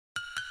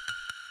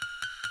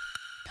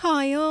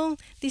Hi all,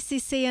 this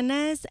is Sia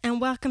Naz and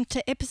welcome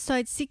to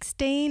episode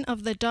 16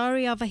 of the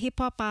Diary of a Hip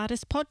Hop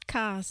Artist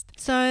podcast.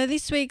 So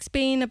this week's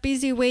been a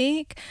busy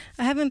week.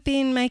 I haven't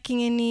been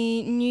making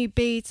any new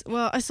beats.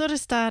 Well, I sort of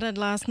started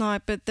last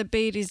night, but the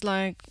beat is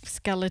like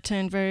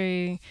skeleton,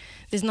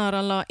 there's not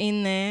a lot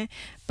in there.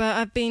 But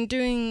I've been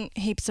doing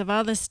heaps of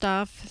other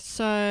stuff.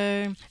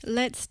 So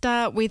let's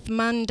start with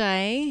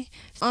Monday.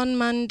 On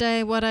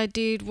Monday, what I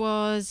did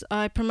was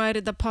I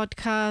promoted the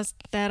podcast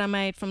that I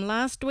made from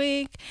last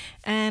week,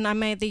 and I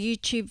made the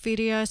YouTube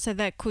video so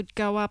that could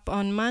go up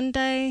on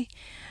Monday.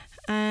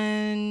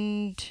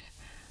 And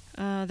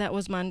that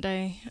was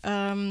Monday.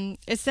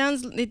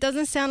 It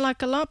doesn't sound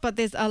like a lot, but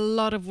there's a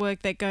lot of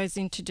work that goes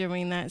into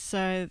doing that.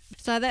 So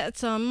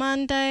that's on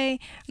Monday.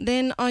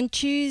 Then on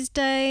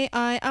Tuesday,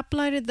 I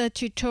uploaded the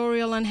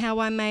tutorial on how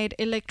I made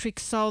Electric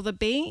Soul the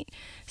beat.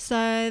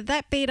 So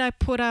that beat I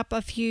put up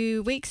a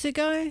few weeks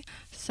ago.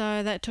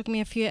 So that took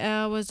me a few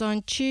hours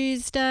on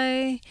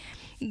Tuesday.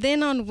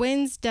 Then on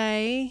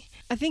Wednesday,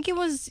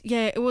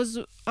 it was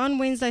on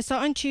Wednesday. So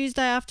on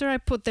Tuesday, after I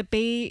put the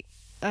beat,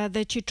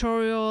 the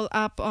tutorial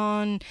up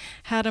on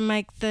how to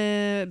make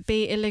the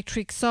beat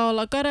Electric Soul,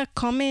 I got a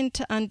comment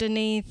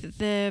underneath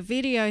the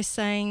video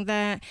saying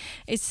that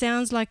it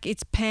sounds like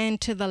it's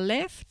panned to the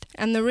left.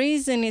 And the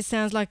reason it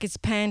sounds like it's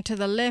panned to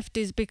the left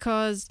is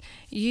because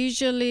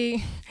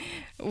usually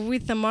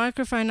with the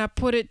microphone I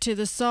put it to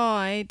the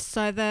side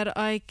so that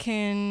I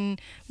can,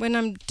 when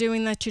I'm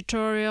doing the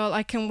tutorial,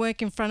 I can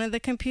work in front of the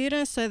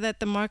computer so that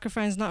the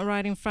microphone's not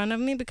right in front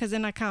of me, because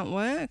then I can't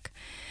work.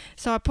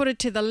 So I put it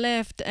to the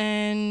left,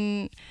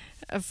 and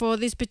for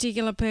this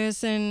particular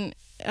person,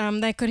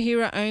 they could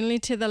hear it only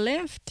to the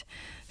left.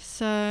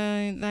 So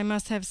they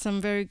must have some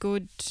very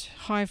good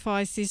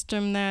hi-fi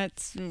system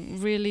that's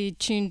really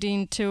tuned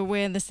into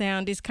where the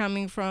sound is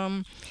coming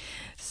from.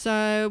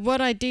 So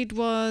what I did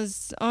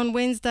was on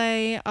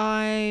Wednesday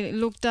I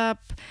looked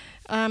up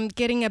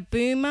getting a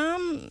boom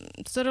arm,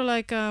 sort of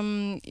like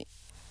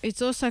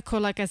it's also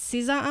called like a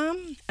scissor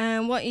arm.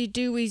 And what you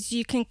do is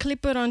you can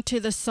clip it onto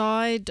the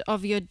side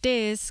of your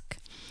desk,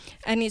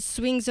 and it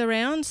swings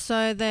around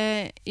so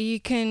that you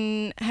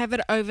can have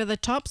it over the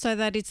top, so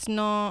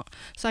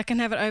I can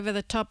have it over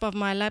the top of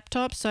my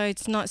laptop so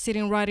it's not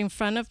sitting right in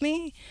front of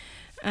me.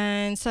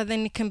 And so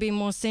then it can be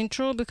more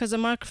central, because the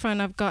microphone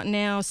I've got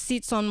now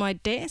sits on my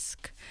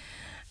desk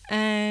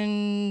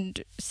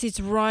and sits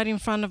right in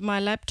front of my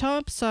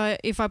laptop. So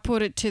if I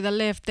put it to the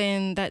left,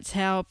 then that's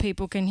how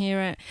people can hear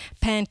it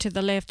pan to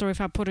the left, or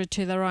if I put it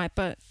to the right.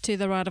 But to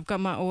the right, I've got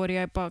my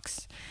audio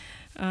box.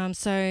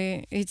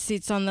 So it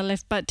sits on the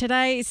left, but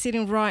today it's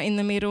sitting right in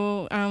the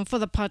middle. For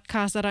the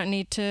podcast, I don't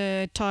need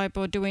to type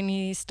or do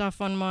any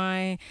stuff on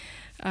my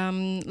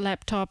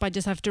laptop. I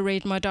just have to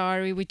read my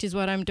diary, which is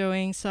what I'm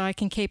doing, so I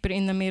can keep it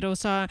in the middle.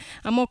 So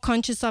I'm more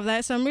conscious of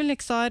that. So I'm really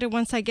excited.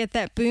 Once I get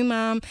that boom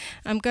arm,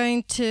 I'm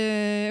going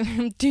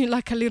to do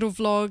like a little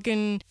vlog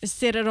and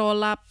set it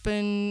all up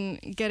and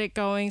get it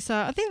going. So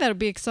I think that'll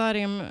be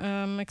exciting.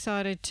 I'm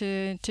excited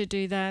to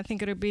do that. I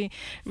think it'll be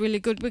really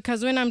good,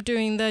 because when I'm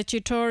doing the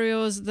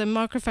tutorials, the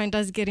microphone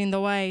does get in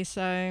the way.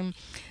 So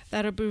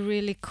that'll be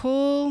really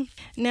cool.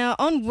 Now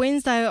on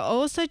Wednesday, I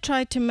also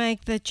tried to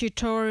make the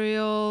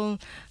tutorial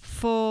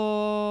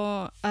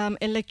for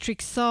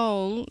Electric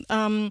Soul,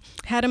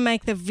 how to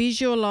make the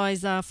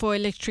visualizer for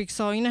Electric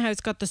Soul. You know how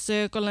it's got the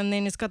circle and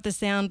then it's got the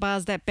sound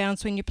bars that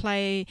bounce when you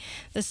play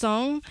the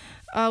song?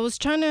 I was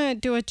trying to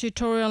do a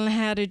tutorial on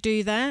how to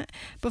do that,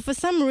 but for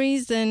some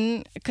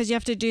reason, because you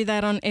have to do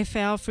that on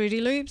FL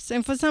Fruity Loops,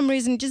 and for some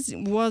reason just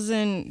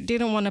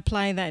didn't want to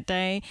play that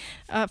day.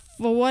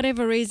 For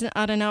whatever reason,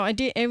 I don't know. I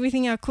did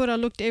everything I could. I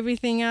looked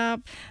everything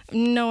up.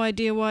 No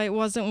idea why it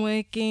wasn't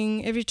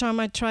working. Every time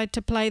I tried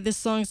to play the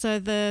song so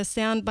the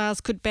sound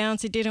bars could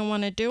bounce, it didn't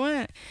want to do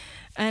it.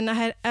 And I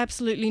had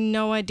absolutely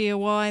no idea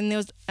why, and there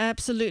was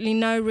absolutely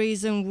no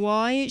reason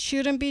why it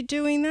shouldn't be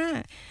doing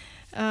that.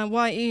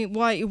 Why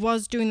it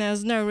was doing that.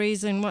 There's no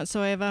reason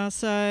whatsoever.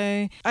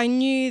 So I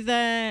knew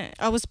that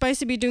I was supposed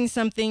to be doing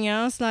something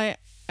else. Like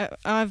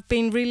I've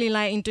been really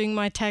late in doing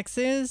my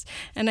taxes,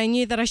 and I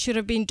knew that I should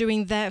have been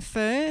doing that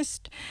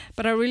first,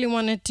 but I really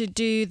wanted to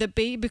do the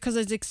beat because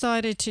I was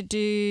excited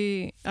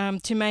to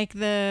make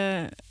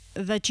the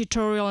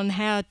tutorial on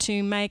how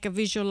to make a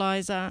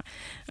visualizer,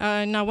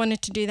 and I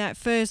wanted to do that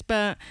first,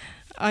 but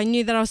I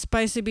knew that I was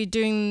supposed to be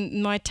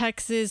doing my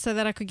taxes so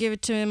that I could give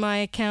it to my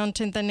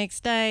accountant the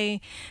next day.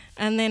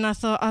 And then I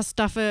thought, I'll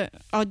stuff it.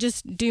 I'll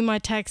just do my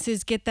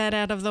taxes, get that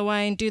out of the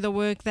way, and do the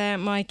work that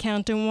my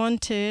accountant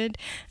wanted.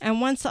 And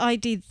once I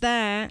did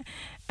that,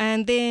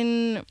 and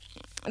then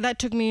that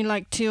took me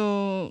like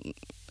till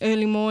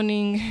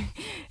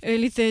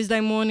early Thursday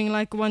morning,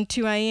 like 1,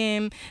 2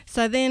 a.m.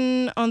 So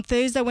then on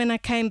Thursday when I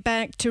came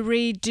back to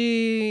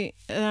redo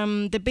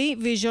the beat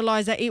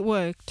visualizer, it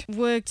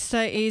worked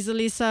so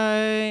easily.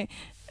 So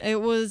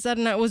it was,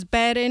 it was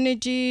bad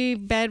energy,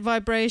 bad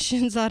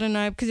vibrations, I don't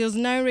know, because there was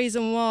no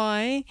reason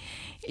why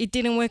it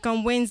didn't work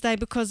on Wednesday,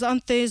 because on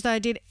Thursday I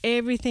did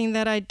everything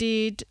that I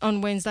did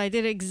on Wednesday. I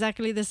did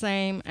exactly the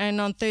same,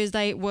 and on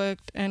Thursday it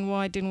worked. And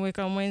why it didn't work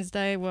on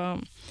Wednesday?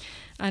 Well,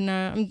 I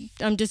know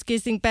I'm just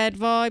getting bad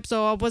vibes,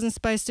 or I wasn't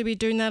supposed to be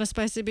doing that. I was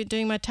supposed to be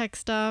doing my tax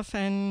stuff,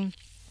 and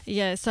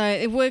yeah, so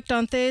it worked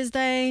on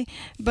Thursday,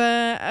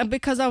 but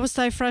because I was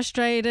so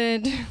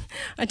frustrated,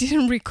 I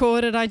didn't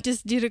record it. I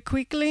just did it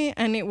quickly,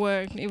 and it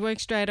worked. It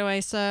worked straight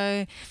away.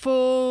 So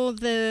for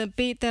the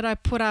beat that I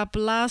put up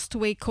last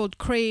week called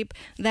Creep,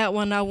 that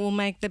one I will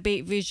make the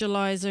beat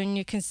visualizer, and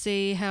you can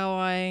see how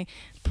I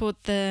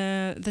put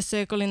the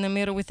circle in the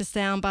middle with the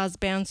sound bars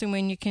bouncing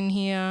when you can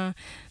hear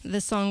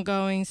the song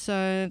going.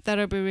 So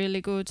that'll be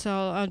really good. So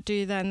I'll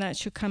do that, and that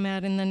should come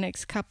out in the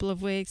next couple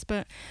of weeks.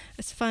 But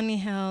it's funny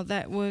how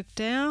that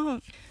worked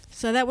out.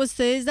 So that was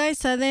Thursday.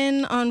 So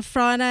then on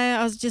Friday,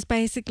 I was just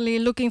basically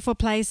looking for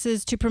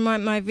places to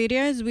promote my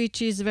videos,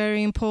 which is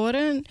very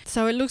important.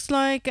 So it looks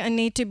like I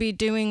need to be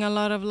doing a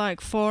lot of like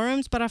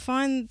forums, but I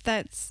find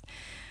that's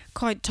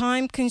quite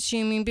time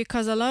consuming,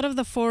 because a lot of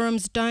the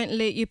forums don't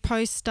let you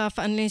post stuff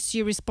unless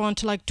you respond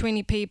to like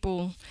 20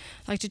 people,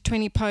 like to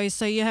 20 posts.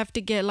 So you have to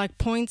get like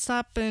points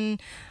up,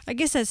 and I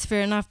guess that's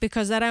fair enough,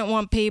 because I don't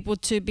want people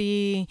to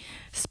be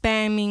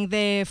spamming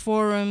their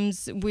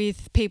forums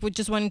with people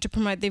just wanting to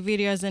promote their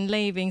videos and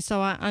leaving. So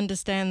I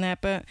understand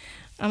that, but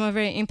I'm a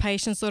very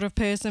impatient sort of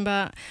person.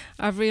 But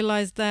I've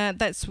realized that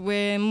that's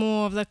where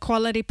more of the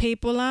quality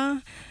people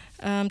are.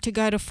 To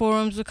go to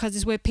forums, because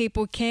it's where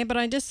people care. But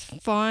I just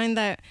find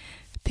that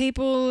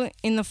people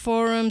in the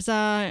forums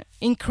are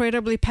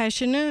incredibly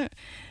passionate,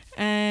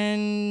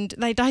 and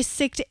they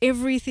dissect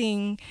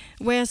everything.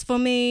 Whereas for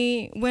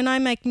me, when I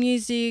make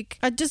music,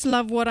 I just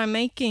love what I'm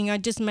making. I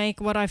just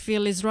make what I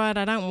feel is right.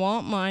 I don't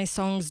want my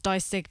songs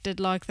dissected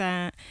like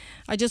that.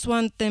 I just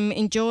want them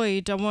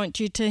enjoyed. I want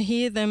you to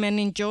hear them and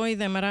enjoy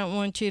them. I don't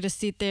want you to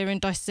sit there and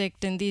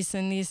dissect and this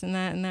and this and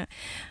that and that.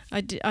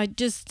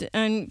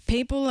 And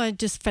people are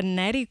just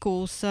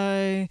fanatical.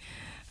 So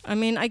I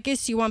mean, I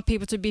guess you want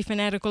people to be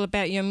fanatical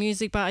about your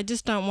music, but I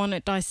just don't want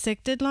it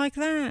dissected like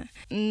that.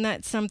 And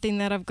that's something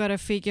that I've got to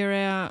figure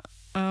out,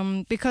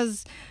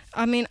 because,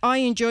 I mean, I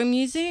enjoy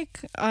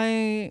music.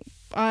 I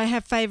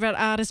have favorite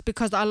artists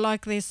because I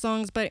like their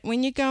songs, but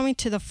when you go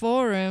into the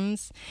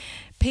forums,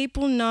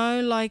 people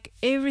know like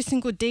every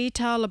single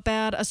detail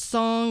about a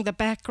song, the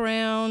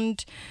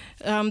background,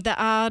 the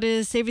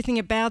artist, everything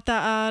about the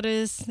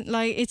artist.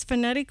 Like, it's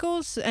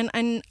fanatical,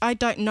 and I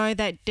don't know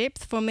that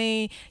depth. For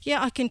me,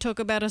 yeah, I can talk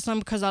about a song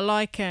because I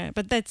like it,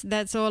 but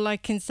that's all I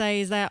can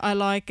say, is that I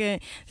like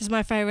it. This is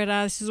my favorite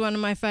artist. This is one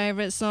of my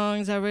favorite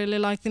songs. I really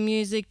like the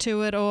music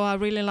to it, or I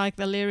really like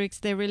the lyrics.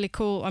 They're really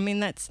cool. I mean,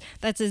 that's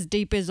as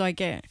deep as I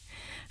get,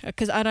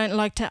 because I don't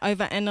like to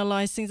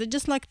overanalyze things. I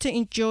just like to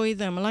enjoy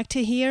them. I like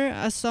to hear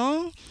a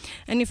song,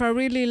 and if I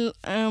really,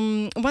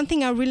 one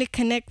thing I really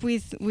connect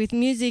with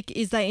music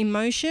is the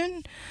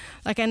emotion.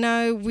 Like, I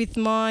know with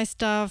my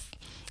stuff,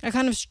 I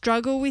kind of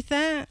struggle with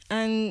that,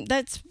 and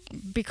that's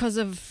because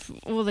of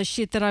all the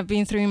shit that I've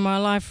been through in my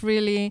life,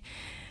 really.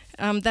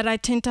 That I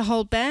tend to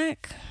hold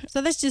back.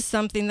 So that's just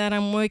something that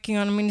I'm working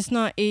on. I mean, it's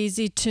not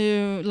easy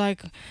to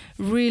like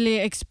really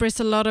express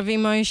a lot of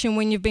emotion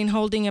when you've been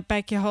holding it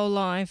back your whole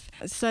life.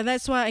 So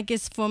that's why I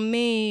guess for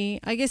me,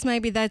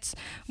 maybe that's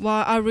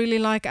why I really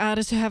like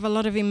artists who have a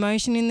lot of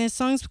emotion in their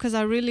songs, because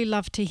I really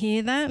love to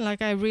hear that.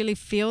 Like, I really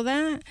feel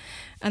that,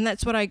 and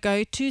that's what I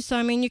go to. So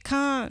I mean, you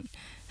can't.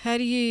 How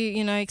do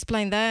you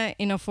explain that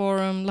in a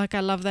forum? Like,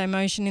 I love the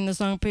emotion in the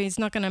song, but it's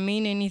not going to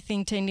mean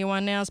anything to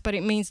anyone else, but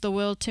it means the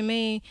world to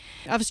me.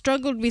 I've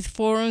struggled with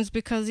forums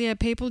because,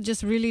 people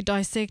just really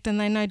dissect and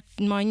they know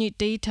minute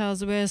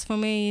details, whereas for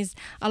me,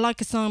 I like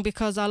a song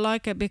because I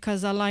like it,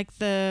 because I like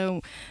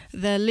the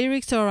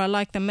lyrics, or I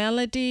like the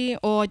melody,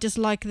 or I just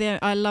like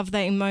I love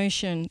the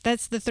emotion.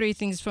 That's the three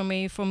things for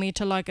me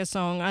to like a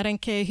song. I don't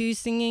care who's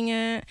singing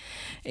it.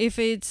 If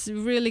it's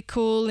really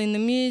cool in the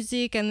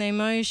music and the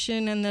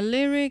emotion and the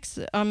lyrics,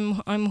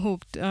 I'm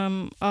hooked.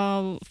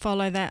 I'll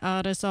follow that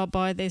artist. I'll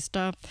buy their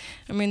stuff.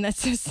 I mean,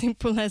 that's as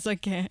simple as I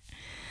get.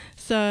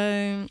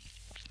 So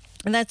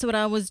that's what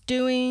I was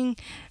doing,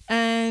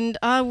 and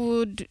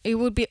it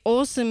would be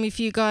awesome if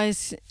you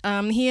guys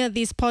hear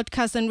this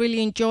podcast and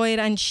really enjoy it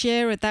and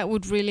share it. That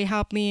would really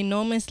help me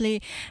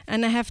enormously.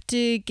 And I have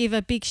to give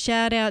a big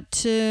shout out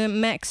to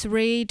Max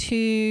Reed,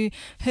 who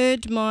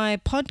heard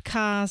my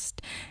podcast,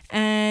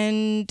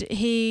 and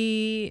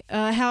he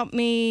helped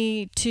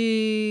me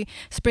to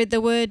spread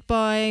the word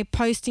by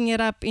posting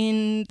it up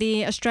in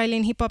the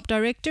Australian Hip Hop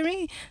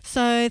Directory.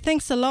 So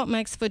thanks a lot,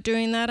 Max, for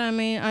doing that. I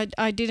mean,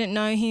 I didn't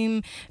know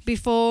him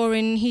before,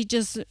 and he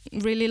just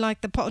really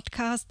liked the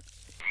podcast.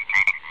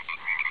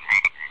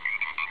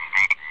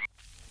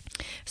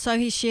 So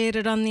he shared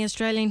it on the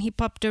Australian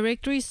Hip Hop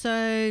Directory.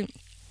 So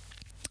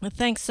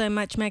Thanks so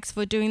much, Max,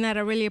 for doing that. I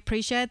really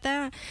appreciate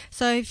that.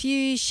 So if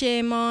you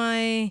share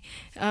my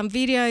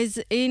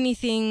videos,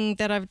 anything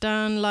that I've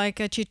done, like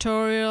a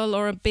tutorial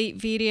or a beat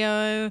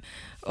video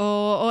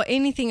or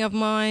anything of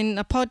mine,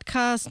 a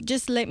podcast,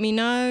 just let me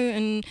know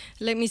and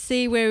let me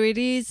see where it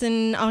is,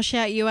 and I'll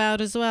shout you out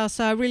as well.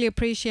 So I really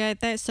appreciate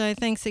that. So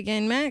thanks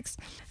again, Max.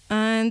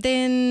 And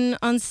then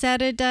on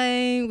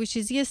Saturday, which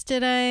is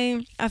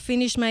yesterday, I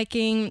finished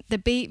making the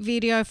beat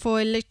video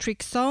for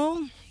Electric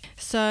Soul.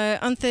 So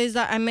on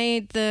Thursday, I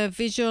made the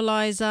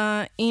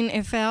visualizer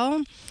in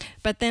FL,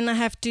 but then I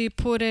have to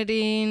put it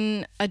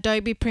in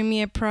Adobe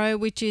Premiere Pro,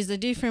 which is a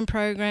different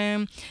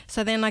program.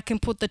 So then I can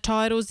put the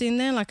titles in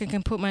there, like I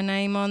can put my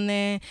name on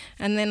there,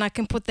 and then I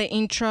can put the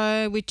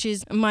intro, which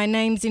is my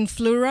name's in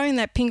fluoro, in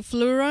that pink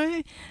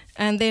fluoro.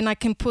 And then I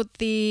can put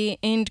the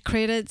end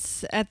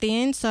credits at the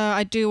end. So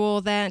I do all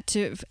that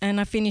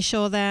and I finish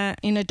all that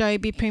in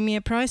Adobe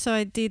Premiere Pro. So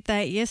I did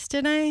that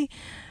yesterday.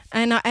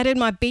 And I added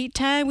my beat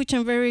tag, which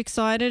I'm very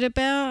excited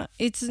about.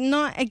 It's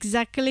not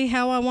exactly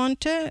how I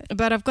want it,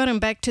 but I've gotten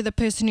back to the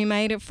person who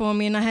made it for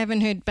me, and I haven't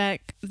heard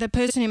back. The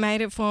person who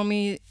made it for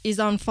me is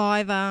on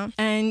Fiverr,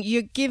 and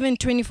you're given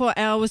 24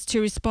 hours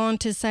to respond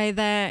to say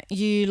that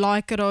you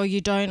like it or you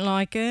don't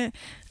like it.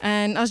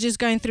 And I was just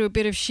going through a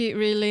bit of shit,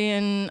 really,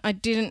 and I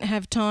didn't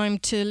have time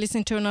to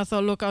listen to it. And I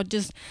thought, look, I've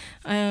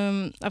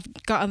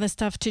got other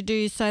stuff to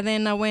do. So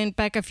then I went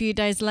back a few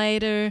days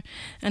later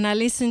and I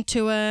listened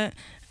to it.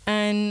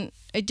 And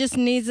it just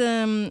needs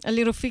a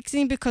little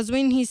fixing, because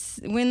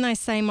when they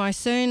say my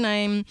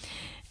surname,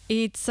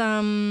 it's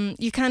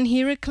you can't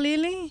hear it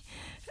clearly.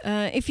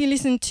 If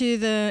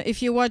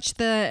you watch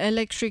the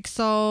Electric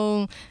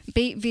Soul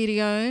beat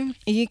video,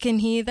 you can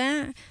hear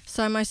that.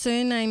 So my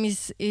surname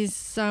is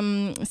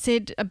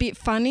said a bit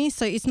funny,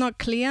 so it's not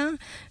clear.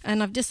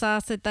 And I've just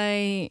asked that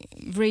they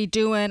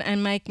redo it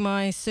and make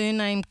my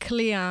surname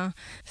clear,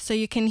 so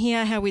you can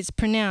hear how it's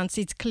pronounced.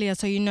 It's clear,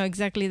 so you know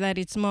exactly that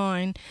it's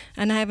mine.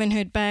 And I haven't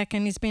heard back,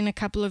 and it's been a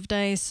couple of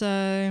days,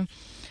 so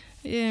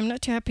yeah, I'm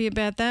not too happy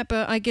about that,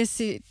 but I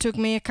guess it took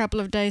me a couple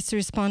of days to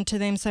respond to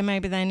them, so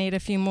maybe they need a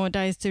few more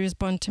days to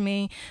respond to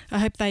me. I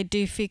hope they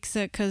do fix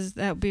it, because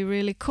that would be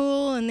really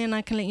cool, and then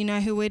I can let you know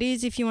who it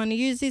is if you want to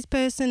use this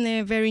person.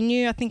 They're very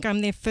new. I think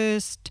I'm their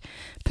first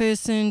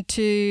person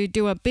to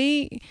do a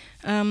beat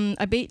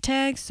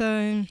tag,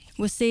 so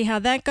we'll see how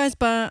that goes,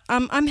 but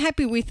I'm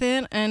happy with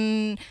it,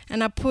 and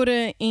I put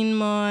it in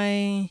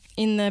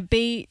the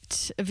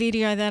beat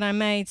video that I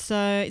made,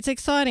 so it's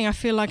exciting. I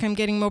feel like I'm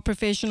getting more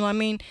professional. I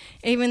mean,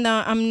 even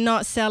though I'm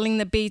not selling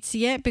the beats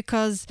yet,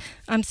 because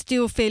I'm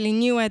still fairly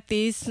new at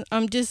this,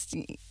 I'm just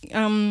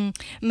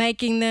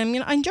making them.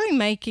 I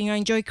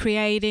enjoy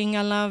creating.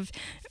 I love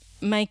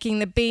making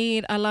the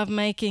beat. I love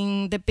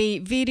making the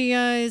beat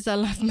videos. I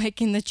love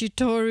making the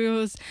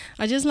tutorials.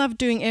 I just love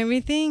doing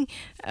everything.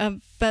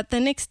 But the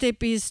next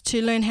step is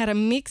to learn how to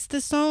mix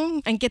the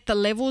song and get the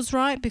levels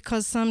right,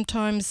 because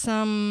sometimes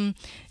some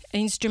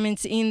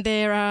instruments in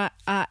there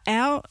are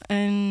out,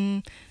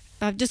 and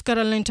I've just got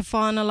to learn to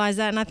finalize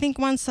that. And I think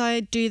once I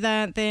do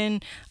that,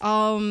 then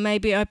I'll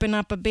maybe open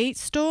up a beat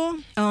store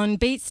on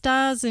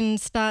BeatStars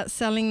and start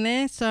selling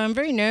there. So I'm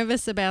very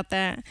nervous about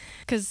that,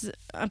 because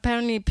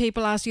apparently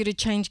people ask you to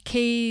change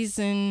keys,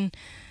 and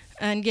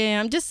yeah,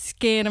 I'm just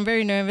scared. I'm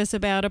very nervous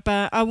about it,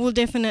 but I will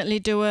definitely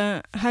do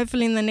it.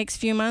 Hopefully in the next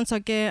few months I'll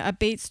get a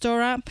beat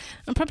store up.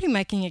 I'm probably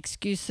making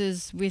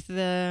excuses with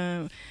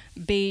the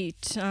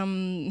beat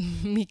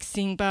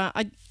mixing, but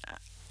I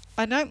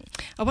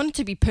want it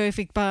to be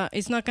perfect, but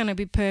it's not going to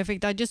be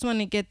perfect. I just want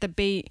to get the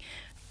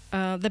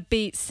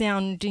beat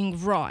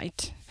sounding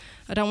right.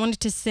 I don't want it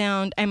to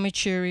sound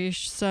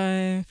amateurish.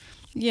 So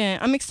yeah,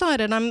 I'm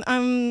excited.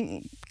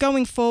 I'm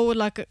going forward,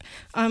 like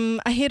I'm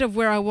ahead of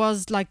where I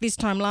was like this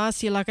time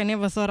last year. Like I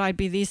never thought I'd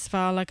be this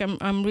far. Like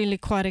I'm really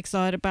quite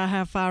excited about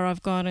how far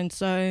I've gotten.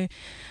 So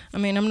I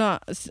mean, I'm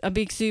not a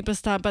big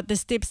superstar, but the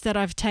steps that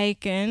I've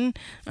taken,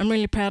 I'm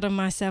really proud of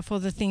myself for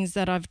the things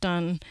that I've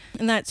done,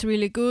 and that's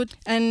really good.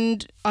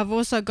 And I've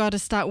also got to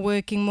start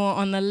working more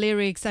on the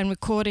lyrics and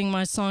recording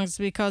my songs,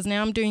 because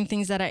now I'm doing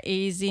things that are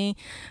easy,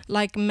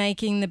 like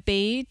making the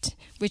beat,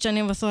 which I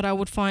never thought I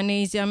would find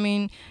easy. I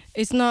mean,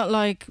 it's not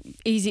like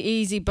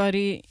easy, but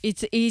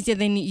it's easier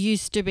than it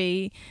used to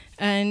be.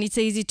 And it's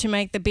easy to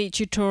make the beat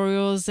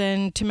tutorials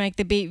and to make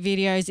the beat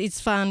videos.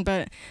 It's fun,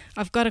 but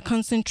I've got to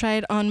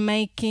concentrate on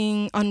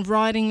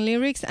writing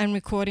lyrics and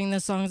recording the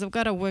songs. I've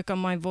got to work on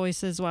my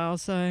voice as well.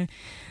 So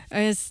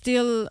it's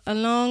still a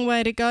long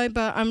way to go,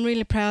 but I'm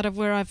really proud of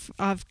where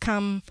I've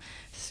come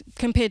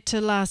compared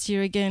to last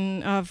year.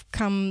 Again, I've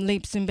come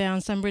leaps and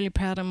bounds. I'm really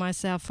proud of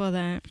myself for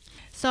that.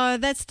 So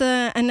that's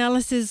the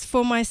analysis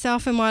for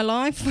myself and my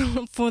life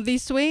for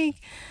this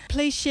week.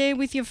 Please share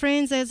with your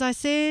friends, as I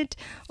said,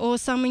 or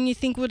someone you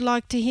think would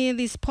like to hear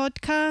this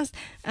podcast.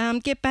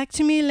 Get back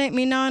to me, let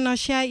me know, and I'll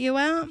shout you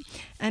out.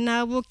 And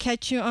I will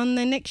catch you on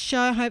the next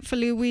show,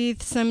 hopefully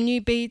with some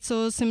new beats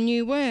or some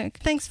new work.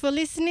 Thanks for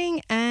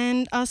listening,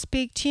 and I'll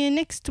speak to you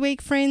next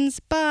week, friends.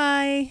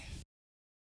 Bye.